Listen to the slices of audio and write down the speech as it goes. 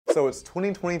So it's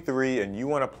 2023 and you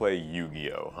want to play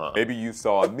Yu-Gi-Oh, huh? Maybe you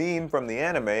saw a meme from the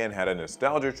anime and had a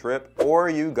nostalgia trip, or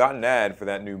you got an ad for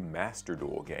that new Master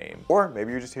Duel game. Or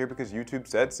maybe you're just here because YouTube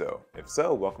said so. If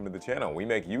so, welcome to the channel. We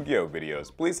make Yu-Gi-Oh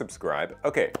videos. Please subscribe.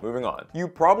 Okay, moving on. You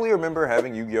probably remember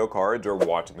having Yu-Gi-Oh cards or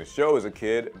watching the show as a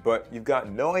kid, but you've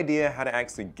got no idea how to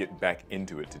actually get back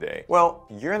into it today. Well,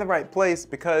 you're in the right place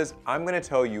because I'm going to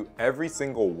tell you every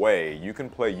single way you can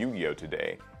play Yu-Gi-Oh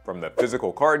today. From the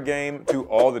physical card game to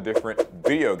all the different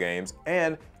video games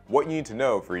and what you need to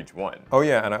know for each one. Oh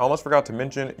yeah, and I almost forgot to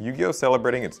mention, Yu-Gi-Oh!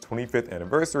 Celebrating its 25th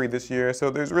anniversary this year, so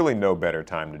there's really no better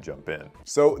time to jump in.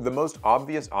 So the most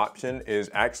obvious option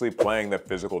is actually playing the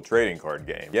physical trading card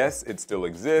game. Yes, it still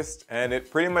exists, and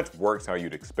it pretty much works how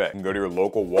you'd expect. You can go to your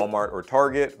local Walmart or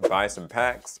Target, buy some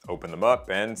packs, open them up,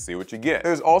 and see what you get.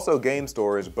 There's also game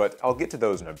stores, but I'll get to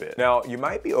those in a bit. Now, you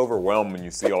might be overwhelmed when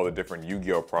you see all the different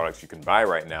Yu-Gi-Oh! Products you can buy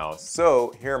right now,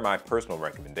 so here are my personal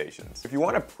recommendations. If you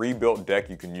want a pre-built deck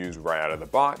you can use right out of the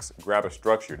box, grab a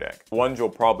structure deck. The ones you'll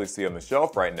probably see on the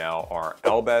shelf right now are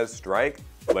Albaz Strike,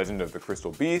 Legend of the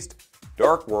Crystal Beast,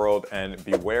 Dark World, and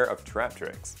Beware of Trap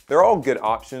Tricks. They're all good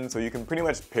options, so you can pretty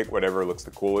much pick whatever looks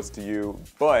the coolest to you,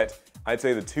 but I'd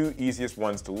say the two easiest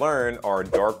ones to learn are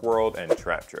Dark World and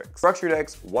Trap Tricks. Structure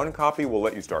decks, one copy will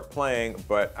let you start playing,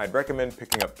 but I'd recommend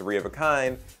picking up 3 of a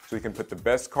kind so you can put the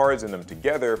best cards in them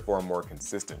together for a more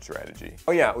consistent strategy.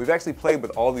 Oh yeah, we've actually played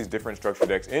with all these different structure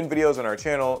decks in videos on our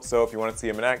channel, so if you want to see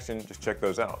them in action, just check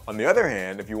those out. On the other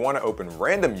hand, if you want to open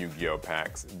random Yu-Gi-Oh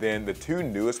packs, then the 2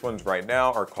 newest ones right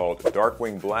now are called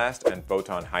Darkwing Blast and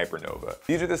Photon Hypernova.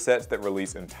 These are the sets that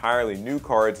release entirely new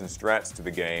cards and strats to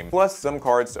the game, plus some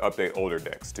cards to update older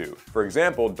decks too. For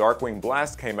example, Darkwing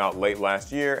Blast came out late last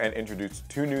year and introduced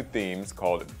 2 new themes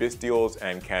called Bestials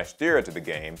and Kashtira to the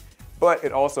game, but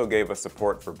it also gave us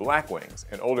support for Blackwings,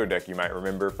 an older deck you might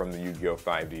remember from the Yu-Gi-Oh!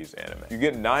 5Ds anime. You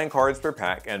get 9 cards per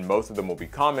pack and most of them will be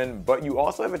common, but you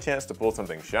also have a chance to pull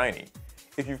something shiny.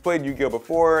 If you've played Yu-Gi-Oh!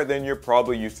 Before, then you're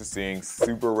probably used to seeing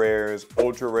super rares,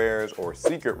 ultra rares, or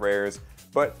secret rares,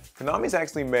 but Konami's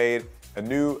actually made a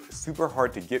new super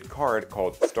hard to get card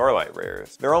called Starlight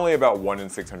Rares. They're only about 1 in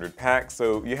 600 packs,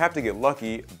 so you have to get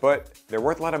lucky, but they're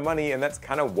worth a lot of money and that's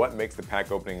kind of what makes the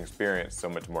pack opening experience so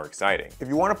much more exciting. If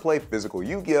you want to play physical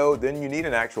Yu-Gi-Oh! Then you need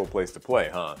an actual place to play,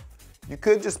 huh? You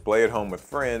could just play at home with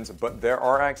friends, but there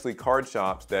are actually card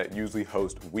shops that usually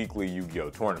host weekly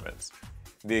Yu-Gi-Oh! Tournaments.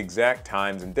 The exact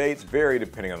times and dates vary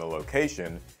depending on the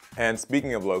location, and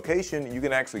speaking of location, you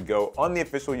can actually go on the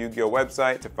official Yu-Gi-Oh!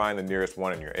 Website to find the nearest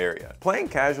one in your area. Playing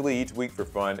casually each week for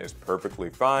fun is perfectly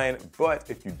fine, but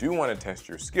if you do want to test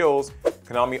your skills,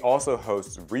 Konami also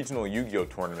hosts regional Yu-Gi-Oh!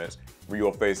 Tournaments where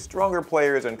you'll face stronger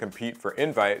players and compete for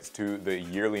invites to the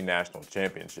yearly national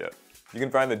championship. You can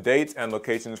find the dates and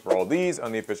locations for all these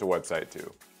on the official website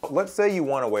too. Let's say you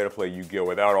want a way to play Yu-Gi-Oh!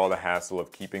 Without all the hassle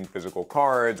of keeping physical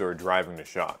cards or driving to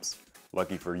shops.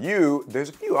 Lucky for you, there's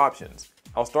a few options.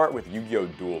 I'll start with Yu-Gi-Oh!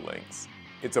 Duel Links.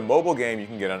 It's a mobile game you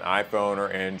can get on iPhone or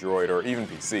Android or even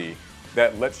PC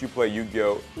that lets you play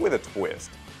Yu-Gi-Oh! With a twist.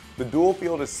 The duel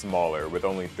field is smaller with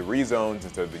only 3 zones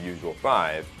instead of the usual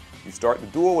 5. You start the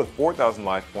duel with 4,000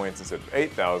 life points instead of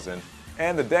 8,000,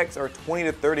 and the decks are 20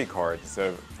 to 30 cards instead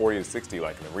of 40 to 60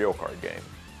 like in a real card game.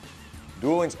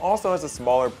 Duel Links also has a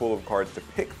smaller pool of cards to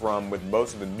pick from, with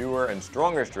most of the newer and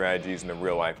stronger strategies in the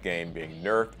real-life game being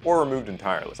nerfed or removed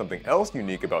entirely. Something else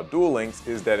unique about Duel Links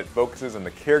is that it focuses on the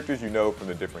characters you know from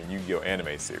the different Yu-Gi-Oh!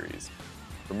 Anime series.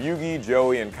 From Yugi,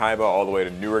 Joey, and Kaiba all the way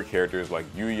to newer characters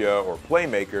like Yuya or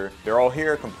Playmaker, they're all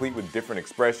here complete with different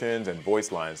expressions and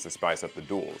voice lines to spice up the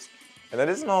duels. And that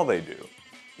isn't all they do.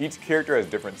 Each character has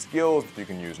different skills that you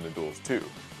can use in the duels too.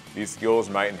 These skills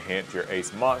might enhance your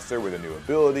ace monster with a new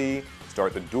ability,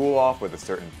 start the duel off with a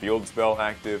certain field spell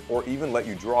active, or even let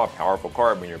you draw a powerful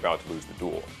card when you're about to lose the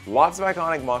duel. Lots of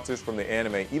iconic monsters from the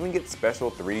anime even get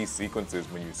special 3D sequences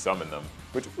when you summon them,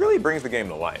 which really brings the game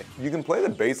to life. You can play the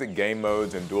basic game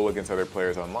modes and duel against other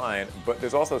players online, but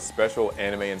there's also special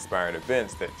anime-inspired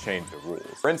events that change the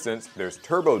rules. For instance, there's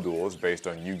turbo duels based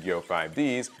on Yu-Gi-Oh!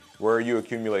 5Ds, where you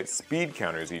accumulate speed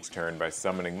counters each turn by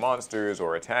summoning monsters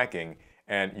or attacking,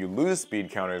 and you lose speed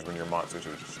counters when your monsters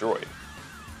are destroyed.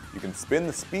 You can spin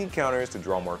the speed counters to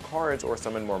draw more cards or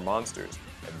summon more monsters,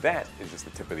 and that is just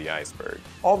the tip of the iceberg.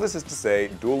 All this is to say,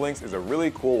 Duel Links is a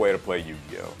really cool way to play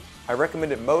Yu-Gi-Oh! I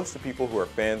recommend it most to people who are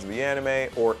fans of the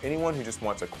anime or anyone who just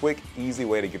wants a quick, easy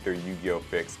way to get their Yu-Gi-Oh!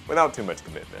 Fix without too much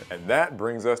commitment. And that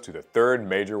brings us to the third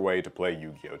major way to play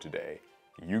Yu-Gi-Oh! Today.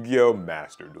 Yu-Gi-Oh!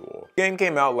 Master Duel. The game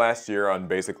came out last year on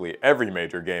basically every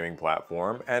major gaming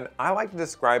platform, and I like to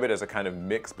describe it as a kind of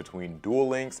mix between Duel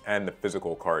Links and the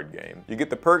physical card game. You get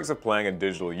the perks of playing a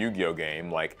digital Yu-Gi-Oh!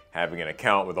 Game, like having an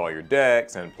account with all your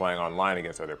decks and playing online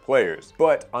against other players.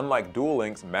 But unlike Duel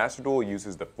Links, Master Duel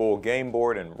uses the full game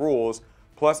board and rules,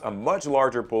 plus a much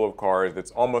larger pool of cards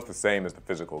that's almost the same as the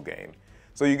physical game.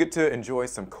 So you get to enjoy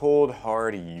some cold,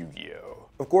 hard Yu-Gi-Oh!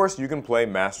 Of course, you can play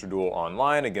Master Duel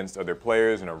online against other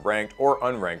players in a ranked or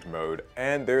unranked mode,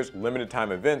 and there's limited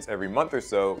time events every month or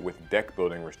so with deck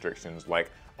building restrictions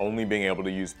like only being able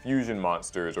to use fusion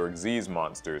monsters or Xyz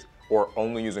monsters, or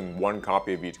only using one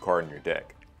copy of each card in your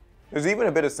deck. There's even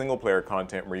a bit of single player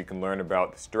content where you can learn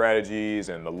about the strategies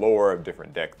and the lore of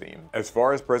different deck themes. As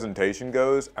far as presentation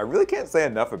goes, I really can't say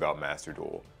enough about Master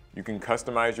Duel. You can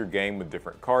customize your game with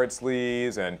different card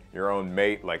sleeves and your own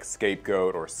mate like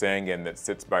Scapegoat or Sangan that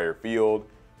sits by your field.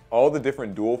 All the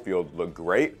different duel fields look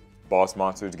great. Boss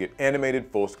monsters get animated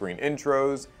full screen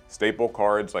intros. Staple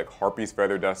cards like Harpy's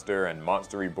Feather Duster and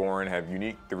Monster Reborn have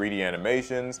unique 3D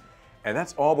animations. And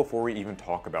that's all before we even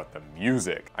talk about the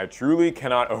music. I truly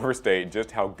cannot overstate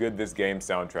just how good this game's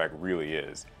soundtrack really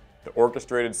is. The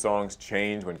orchestrated songs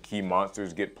change when key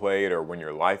monsters get played or when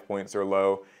your life points are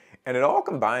low. And it all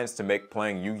combines to make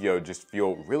playing Yu-Gi-Oh! Just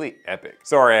feel really epic.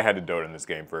 Sorry I had to dote on this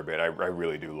game for a bit, I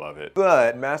really do love it.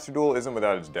 But Master Duel isn't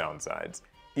without its downsides.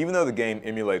 Even though the game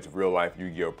emulates real-life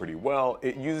Yu-Gi-Oh! Pretty well,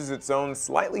 it uses its own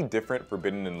slightly different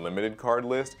Forbidden and Limited card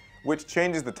list, which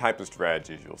changes the type of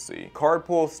strategies you'll see. Card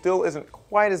pool still isn't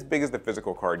quite as big as the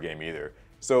physical card game either,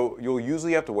 so you'll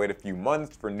usually have to wait a few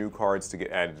months for new cards to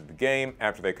get added to the game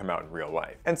after they come out in real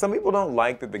life. And some people don't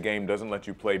like that the game doesn't let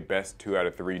you play best 2 out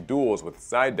of 3 duels with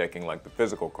side decking like the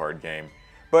physical card game,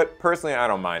 but personally I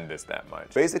don't mind this that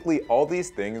much. Basically all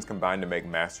these things combine to make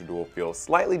Master Duel feel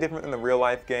slightly different than the real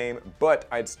life game, but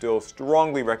I'd still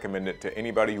strongly recommend it to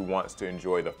anybody who wants to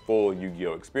enjoy the full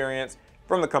Yu-Gi-Oh! Experience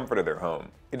from the comfort of their home.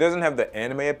 It doesn't have the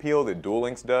anime appeal that Duel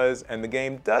Links does, and the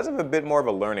game does have a bit more of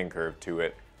a learning curve to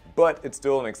it, but it's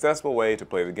still an accessible way to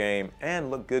play the game and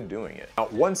look good doing it. Now,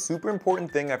 one super important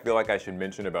thing I feel like I should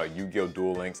mention about Yu-Gi-Oh!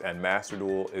 Duel Links and Master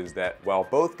Duel is that while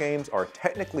both games are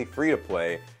technically free to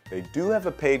play, they do have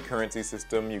a paid currency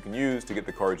system you can use to get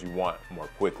the cards you want more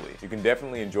quickly. You can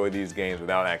definitely enjoy these games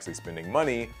without actually spending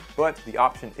money, but the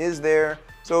option is there,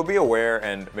 so be aware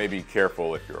and maybe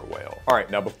careful if you're a whale. Alright,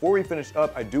 now before we finish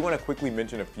up, I do want to quickly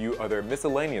mention a few other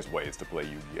miscellaneous ways to play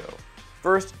Yu-Gi-Oh!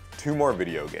 First, 2 more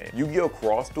video games. Yu-Gi-Oh!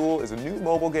 Cross Duel is a new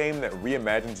mobile game that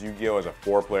reimagines Yu-Gi-Oh! As a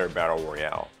 4-player battle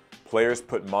royale. Players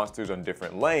put monsters on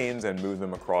different lanes and move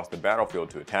them across the battlefield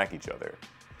to attack each other.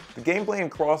 The gameplay in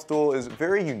Cross Duel is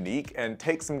very unique and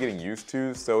takes some getting used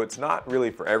to, so it's not really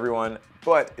for everyone,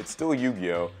 but it's still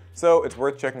Yu-Gi-Oh! So it's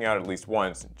worth checking out at least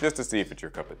once, just to see if it's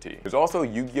your cup of tea. There's also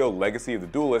Yu-Gi-Oh! Legacy of the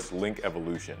Duelist Link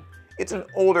Evolution. It's an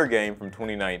older game from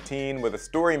 2019 with a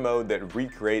story mode that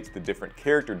recreates the different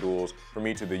character duels from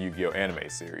each of the Yu-Gi-Oh! Anime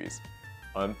series.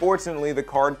 Unfortunately, the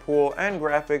card pool and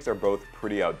graphics are both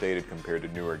pretty outdated compared to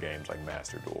newer games like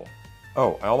Master Duel.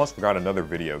 Oh, I almost forgot another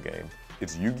video game.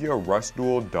 It's Yu-Gi-Oh! Rush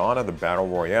Duel Dawn of the Battle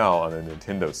Royale on the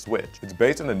Nintendo Switch. It's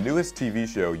based on the newest TV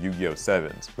show Yu-Gi-Oh!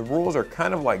 Sevens. The rules are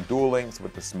kind of like Duel Links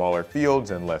with the smaller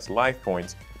fields and less life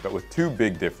points, but with 2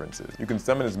 big differences. You can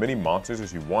summon as many monsters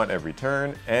as you want every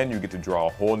turn, and you get to draw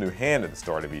a whole new hand at the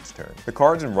start of each turn. The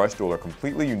cards in Rush Duel are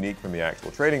completely unique from the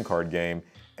actual trading card game,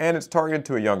 and it's targeted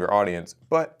to a younger audience,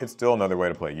 but it's still another way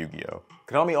to play Yu-Gi-Oh!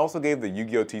 Konami also gave the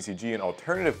Yu-Gi-Oh! TCG an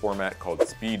alternative format called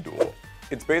Speed Duel.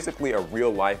 It's basically a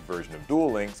real-life version of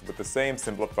Duel Links with the same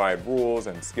simplified rules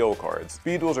and skill cards.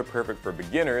 Speed duels are perfect for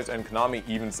beginners, and Konami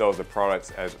even sells the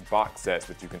products as box sets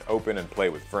that you can open and play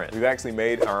with friends. We've actually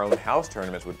made our own house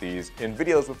tournaments with these in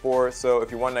videos before, so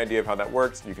if you want an idea of how that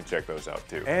works, you can check those out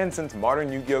too. And since modern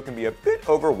Yu-Gi-Oh! Can be a bit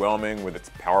overwhelming with its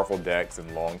powerful decks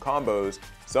and long combos,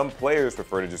 some players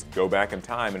prefer to just go back in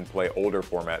time and play older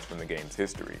formats from the game's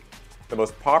history. The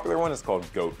most popular one is called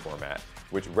GOAT format,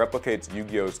 which replicates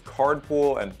Yu-Gi-Oh!'s card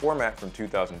pool and format from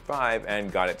 2005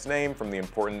 and got its name from the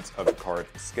importance of the card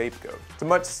Scapegoat. It's a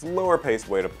much slower paced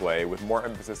way to play with more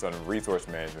emphasis on resource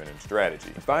management and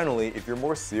strategy. And finally, if you're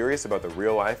more serious about the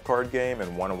real life card game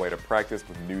and want a way to practice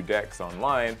with new decks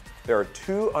online, there are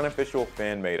 2 unofficial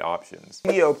fan-made options.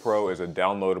 Yu-Gi-Oh! Pro is a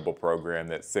downloadable program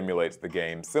that simulates the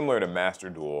game similar to Master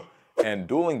Duel, and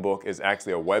Dueling Book is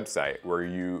actually a website where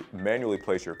you manually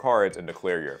place your cards and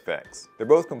declare your effects. They're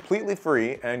both completely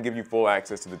free and give you full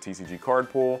access to the TCG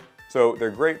card pool, so they're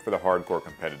great for the hardcore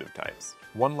competitive types.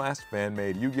 One last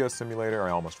fan-made Yu-Gi-Oh! Simulator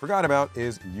I almost forgot about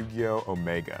is Yu-Gi-Oh!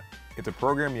 Omega. It's a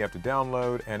program you have to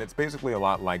download, and it's basically a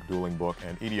lot like Dueling Book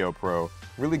and EDO Pro.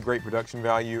 Really great production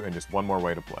value and just one more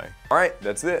way to play. Alright,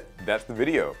 that's it. That's the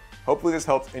video. Hopefully this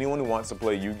helps anyone who wants to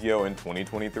play Yu-Gi-Oh! In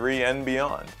 2023 and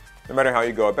beyond. No matter how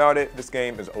you go about it, this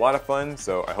game is a lot of fun,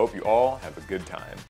 so I hope you all have a good time.